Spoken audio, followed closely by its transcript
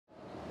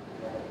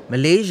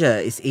Malaysia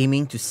is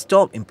aiming to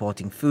stop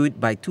importing food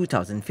by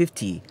 2050,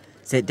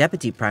 said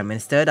Deputy Prime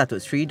Minister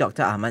Datuk Seri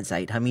Dr. Ahmad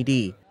Zahid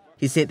Hamidi.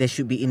 He said there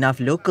should be enough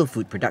local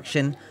food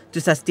production to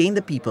sustain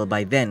the people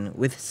by then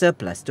with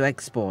surplus to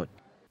export.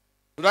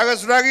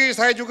 Saudara-saudari,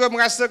 saya juga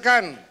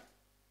merasakan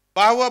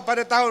bahawa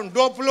pada tahun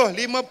 2050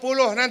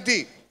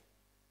 nanti,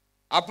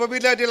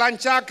 apabila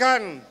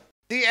dilancarkan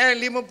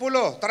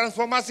TN50,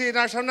 Transformasi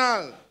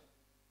Nasional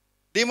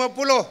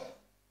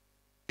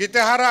 50,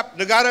 kita harap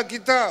negara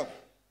kita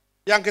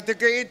yang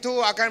ketika itu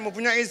akan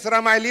mempunyai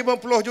seramai 50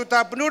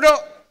 juta penduduk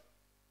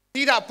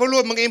tidak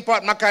perlu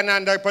mengimport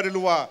makanan daripada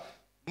luar.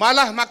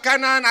 Malah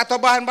makanan atau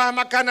bahan-bahan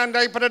makanan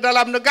daripada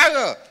dalam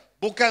negara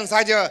bukan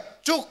saja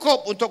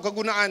cukup untuk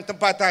kegunaan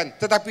tempatan,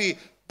 tetapi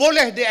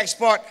boleh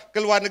diekspor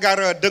ke luar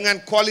negara dengan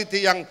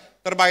kualiti yang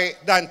terbaik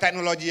dan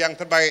teknologi yang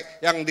terbaik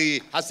yang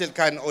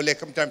dihasilkan oleh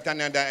Kementerian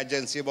Pertanian dan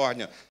agensi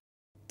bawahnya.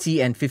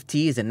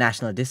 TN50 is a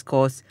national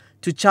discourse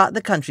to chart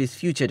the country's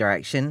future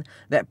direction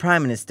that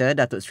Prime Minister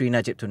Datuk Seri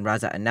Najib Tun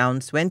Razak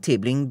announced when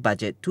tabling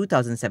Budget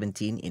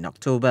 2017 in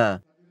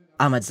October.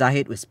 Ahmad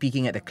Zahid was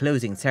speaking at the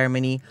closing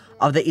ceremony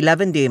of the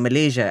 11-day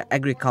Malaysia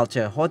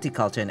Agriculture,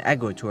 Horticulture and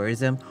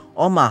Agro-Tourism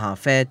or MAHA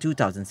Fair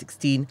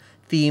 2016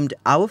 themed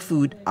Our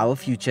Food, Our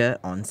Future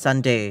on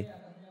Sunday.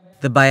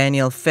 The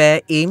biennial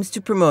fair aims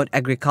to promote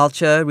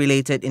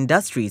agriculture-related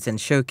industries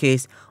and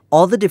showcase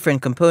all the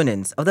different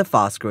components of the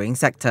fast-growing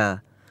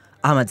sector.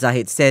 Ahmad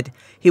Zahid said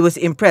he was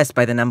impressed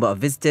by the number of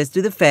visitors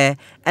to the fair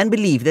and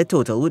believed the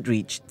total would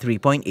reach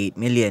 3.8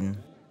 million.